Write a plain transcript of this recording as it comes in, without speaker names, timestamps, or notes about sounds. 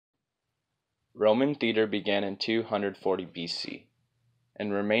Roman theater began in 240 BC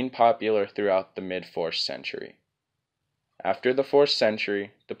and remained popular throughout the mid-4th century. After the 4th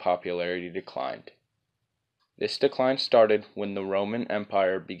century, the popularity declined. This decline started when the Roman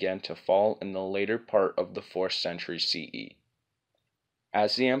Empire began to fall in the later part of the 4th century CE.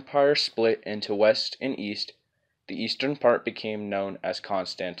 As the empire split into west and east, the eastern part became known as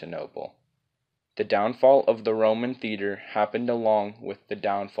Constantinople. The downfall of the Roman theater happened along with the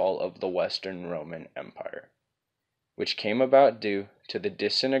downfall of the Western Roman Empire, which came about due to the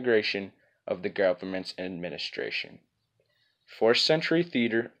disintegration of the government's administration. 4th century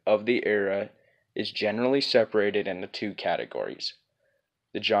theater of the era is generally separated into two categories: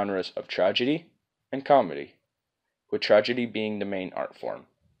 the genres of tragedy and comedy, with tragedy being the main art form.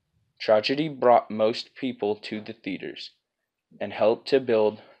 Tragedy brought most people to the theaters and helped to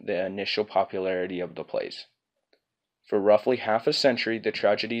build the initial popularity of the plays. For roughly half a century, the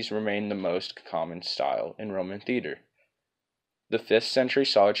tragedies remained the most common style in Roman theater. The 5th century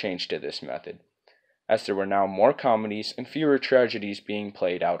saw a change to this method, as there were now more comedies and fewer tragedies being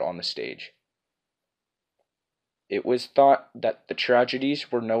played out on the stage. It was thought that the tragedies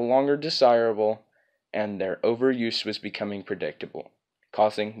were no longer desirable and their overuse was becoming predictable,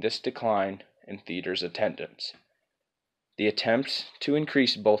 causing this decline in theater's attendance. The attempts to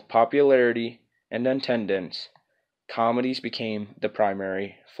increase both popularity and attendance, comedies became the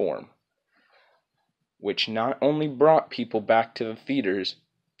primary form, which not only brought people back to the theaters,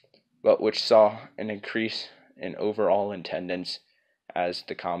 but which saw an increase in overall attendance as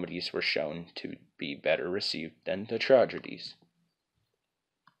the comedies were shown to be better received than the tragedies.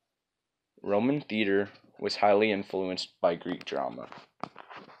 Roman theater was highly influenced by Greek drama.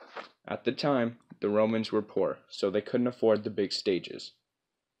 At the time, the Romans were poor, so they couldn't afford the big stages.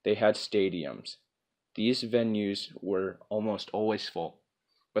 They had stadiums. These venues were almost always full,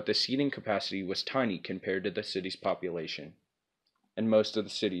 but the seating capacity was tiny compared to the city's population, and most of the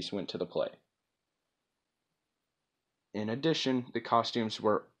cities went to the play. In addition, the costumes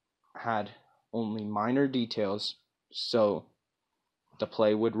had only minor details, so the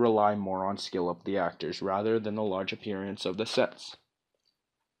play would rely more on skill of the actors rather than the large appearance of the sets.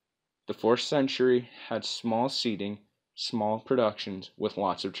 The 4th century had small seating, small productions with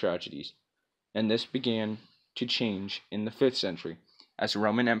lots of tragedies, and this began to change in the 5th century. As the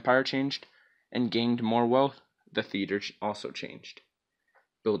Roman Empire changed and gained more wealth, the theater also changed,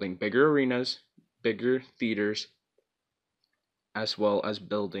 building bigger arenas, bigger theaters, as well as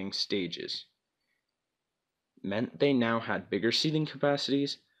building stages. Meant they now had bigger seating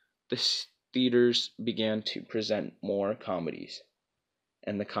capacities. The theaters began to present more comedies,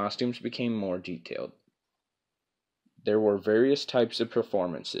 and the costumes became more detailed. There were various types of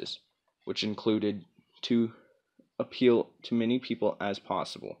performances, which included to appeal to many people as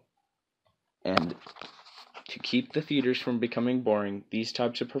possible. And to keep the theaters from becoming boring, these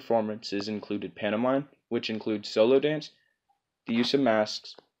types of performances included pantomime, which includes solo dance, the use of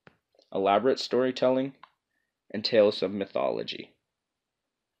masks, elaborate storytelling, and tales of mythology.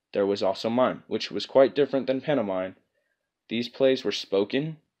 There was also mime, which was quite different than pantomime. These plays were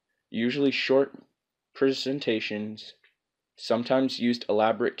spoken, usually short presentations, sometimes used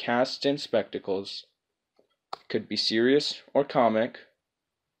elaborate casts and spectacles, could be serious or comic,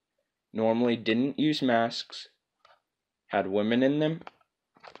 normally didn't use masks, had women in them,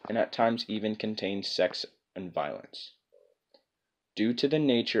 and at times even contained sex and violence. Due to the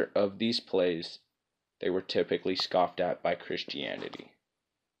nature of these plays, they were typically scoffed at by Christianity.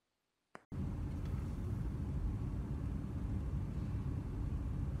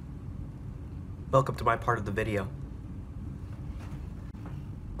 Welcome to my part of the video,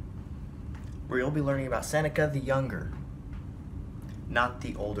 where you'll be learning about Seneca the Younger, not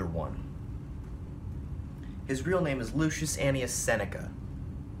the older one. His real name is Lucius Annius Seneca.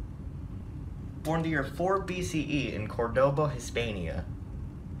 Born the year 4 BCE in Cordoba, Hispania.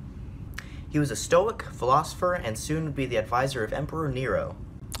 He was a Stoic, philosopher, and soon would be the advisor of Emperor Nero.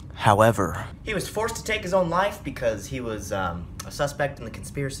 However, he was forced to take his own life because he was a suspect in the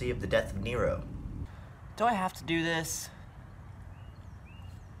conspiracy of the death of Nero. Do I have to do this?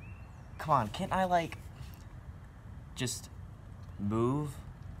 Come on, can't I, just move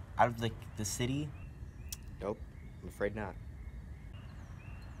out of, the city? Nope, I'm afraid not.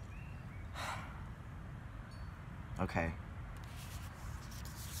 Okay.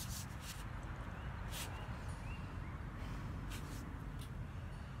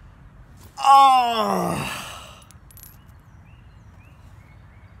 Oh!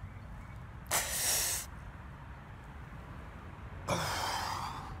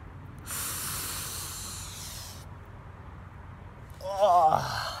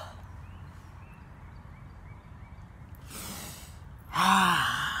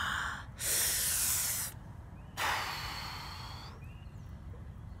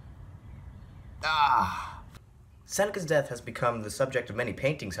 Seneca's death has become the subject of many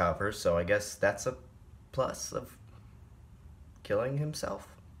paintings, however, so I guess that's a plus of killing himself.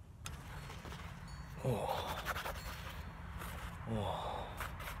 Oh. Oh.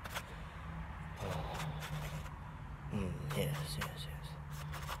 Oh. Yes.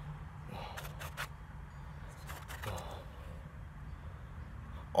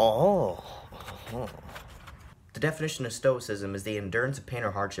 Oh. The definition of Stoicism is the endurance of pain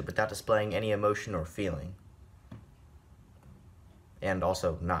or hardship without displaying any emotion or feeling. And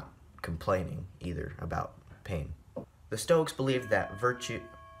also not complaining either about pain. The Stoics believed that virtue...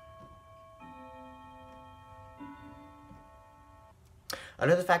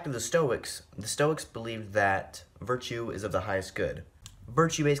 Another fact of the Stoics believed that virtue is of the highest good.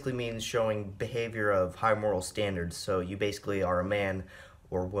 Virtue basically means showing behavior of high moral standards, so you basically are a man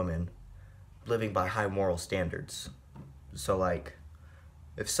or woman living by high moral standards. So like,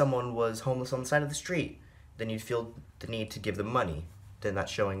 if someone was homeless on the side of the street, then you'd feel the need to give them money. Then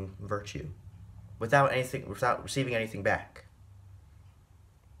that's showing virtue. Without receiving anything back.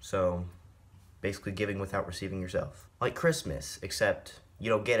 So, basically giving without receiving yourself. Like Christmas, except you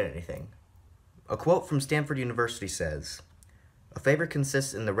don't get anything. A quote from Stanford University says, "A favor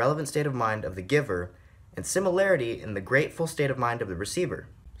consists in the relevant state of mind of the giver and similarity in the grateful state of mind of the receiver."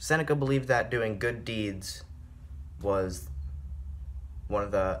 Seneca believed that doing good deeds was one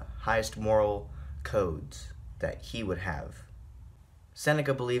of the highest moral codes that he would have.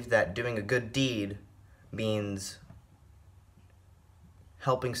 Seneca believed that doing a good deed means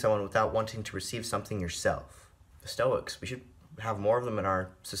helping someone without wanting to receive something yourself. The Stoics, we should have more of them in our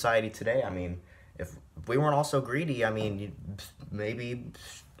society today. I mean, if we weren't all so greedy, I mean, maybe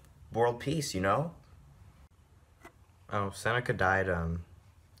world peace, you know? Oh, Seneca died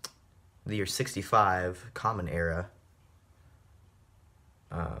the year 65, Common Era.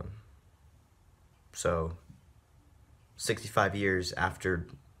 So 65 years after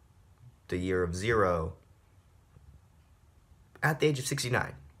the year of 0, at the age of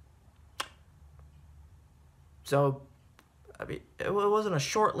 69. So, I mean, it wasn't a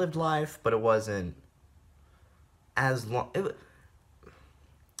short-lived life, but it wasn't as long.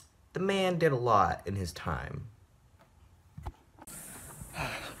 The man did a lot in his time.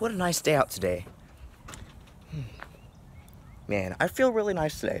 What a nice day out today. Man, I feel really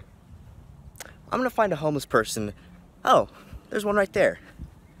nice today. I'm gonna find a homeless person. Oh, there's one right there.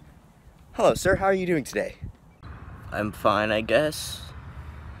 Hello, sir. How are you doing today? I'm fine, I guess.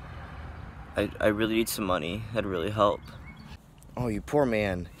 I really need some money. That'd really help. Oh, you poor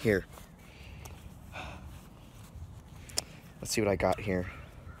man. Here. Let's see what I got here.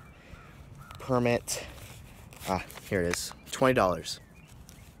 Permit. Ah, here it is. $20.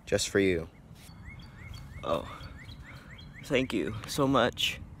 Just for you. Oh, thank you so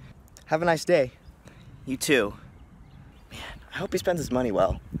much. Have a nice day. You too. Man, I hope he spends his money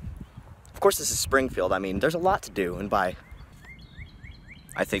well. Of course, this is Springfield. I mean, there's a lot to do and buy.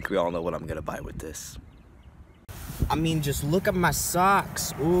 I think we all know what I'm gonna buy with this. I mean, just look at my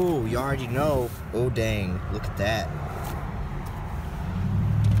socks. Ooh, you already know. Oh, dang. Look at that.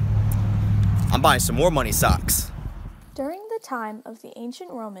 I'm buying some more money socks. During the time of the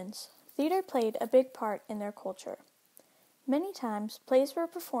ancient Romans, theater played a big part in their culture. Many times, plays were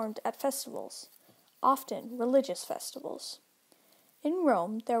performed at festivals, often religious festivals. In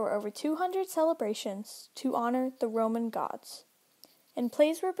Rome, there were over 200 celebrations to honor the Roman gods, and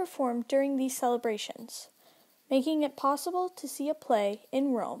plays were performed during these celebrations, making it possible to see a play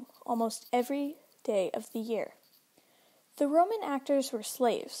in Rome almost every day of the year. The Roman actors were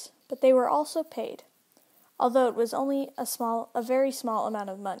slaves, but they were also paid, although it was only a very small amount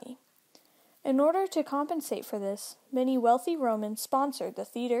of money. In order to compensate for this, many wealthy Romans sponsored the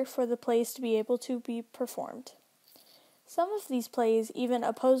theater for the plays to be able to be performed. Some of these plays even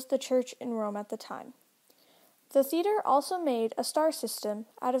opposed the church in Rome at the time. The theater also made a star system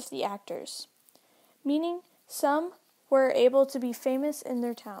out of the actors, meaning some were able to be famous in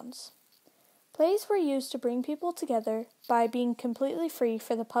their towns. Plays were used to bring people together by being completely free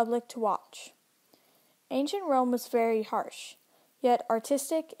for the public to watch. Ancient Rome was very harsh, yet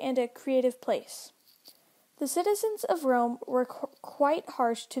artistic and a creative place. The citizens of Rome were quite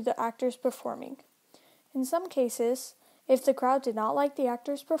harsh to the actors performing. In some cases, if the crowd did not like the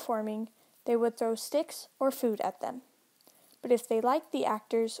actors performing, they would throw sticks or food at them. But if they liked the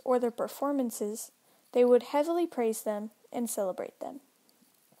actors or their performances, they would heavily praise them and celebrate them.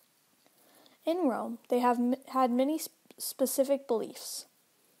 In Rome, they had many specific beliefs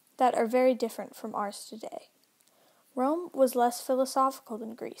that are very different from ours today. Rome was less philosophical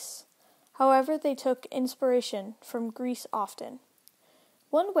than Greece. However, they took inspiration from Greece often.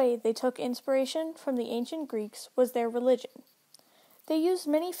 One way they took inspiration from the ancient Greeks was their religion. They used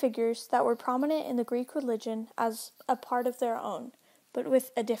many figures that were prominent in the Greek religion as a part of their own, but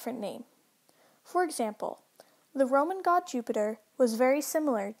with a different name. For example, the Roman god Jupiter was very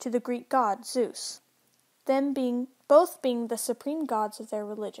similar to the Greek god Zeus, both being the supreme gods of their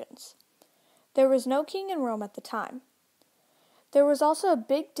religions. There was no king in Rome at the time. There was also a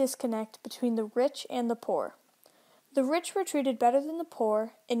big disconnect between the rich and the poor. The rich were treated better than the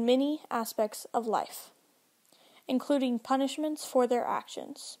poor in many aspects of life, including punishments for their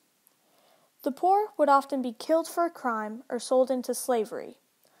actions. The poor would often be killed for a crime or sold into slavery,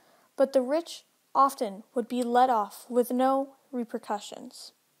 but the rich often would be let off with no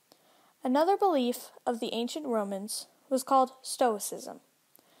repercussions. Another belief of the ancient Romans was called Stoicism.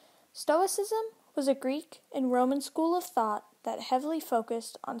 Stoicism was a Greek and Roman school of thought that heavily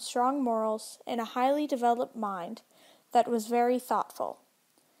focused on strong morals and a highly developed mind that was very thoughtful.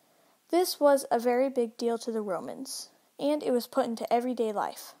 This was a very big deal to the Romans, and it was put into everyday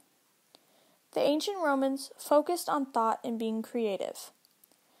life. The ancient Romans focused on thought and being creative.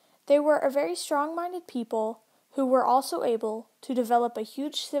 They were a very strong-minded people who were also able to develop a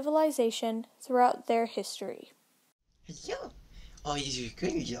huge civilization throughout their history. Hello. Oh, you're a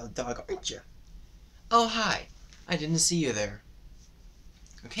good little dog, aren't you? Oh, hi. I didn't see you there.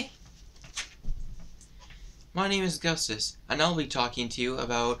 Okay. My name is Augustus, and I'll be talking to you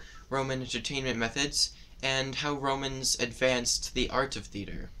about Roman entertainment methods and how Romans advanced the art of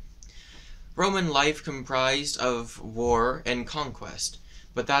theater. Roman life comprised of war and conquest,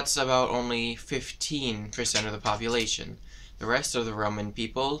 but that's about only 15% of the population. The rest of the Roman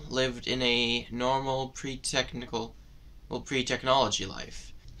people lived in a normal pre-technology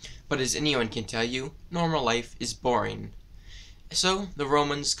life. But as anyone can tell you, normal life is boring. So, the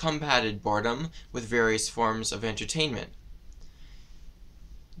Romans combated boredom with various forms of entertainment.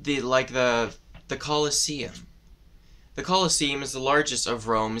 Like the Colosseum. The Colosseum is the largest of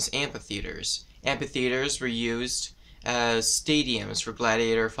Rome's amphitheaters. Amphitheaters were used as stadiums for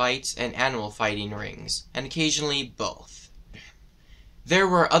gladiator fights and animal fighting rings, and occasionally both. There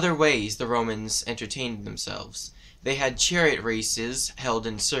were other ways the Romans entertained themselves. They had chariot races held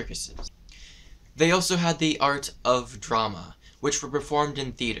in circuses. They also had the art of drama, which were performed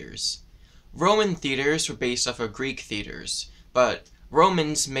in theaters. Roman theaters were based off of Greek theaters, but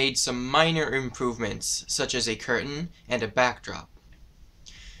Romans made some minor improvements, such as a curtain and a backdrop.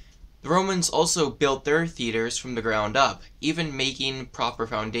 The Romans also built their theaters from the ground up, even making proper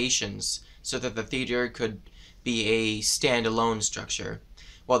foundations so that the theater could be a standalone structure,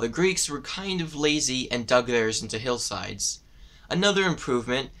 while the Greeks were kind of lazy and dug theirs into hillsides. Another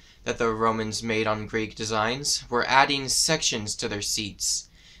improvement that the Romans made on Greek designs were adding sections to their seats.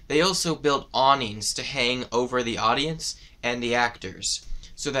 They also built awnings to hang over the audience and the actors,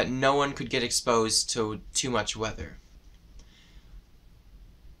 so that no one could get exposed to too much weather.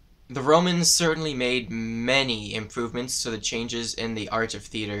 The Romans certainly made many improvements to the changes in the art of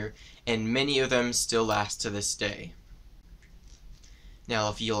theater, and many of them still last to this day. Now,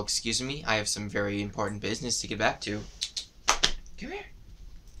 if you'll excuse me, I have some very important business to get back to. Come here.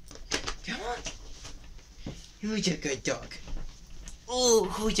 Come on. Who's a good dog? Oh,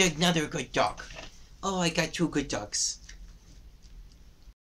 who's another good dog? Oh, I got two good dogs.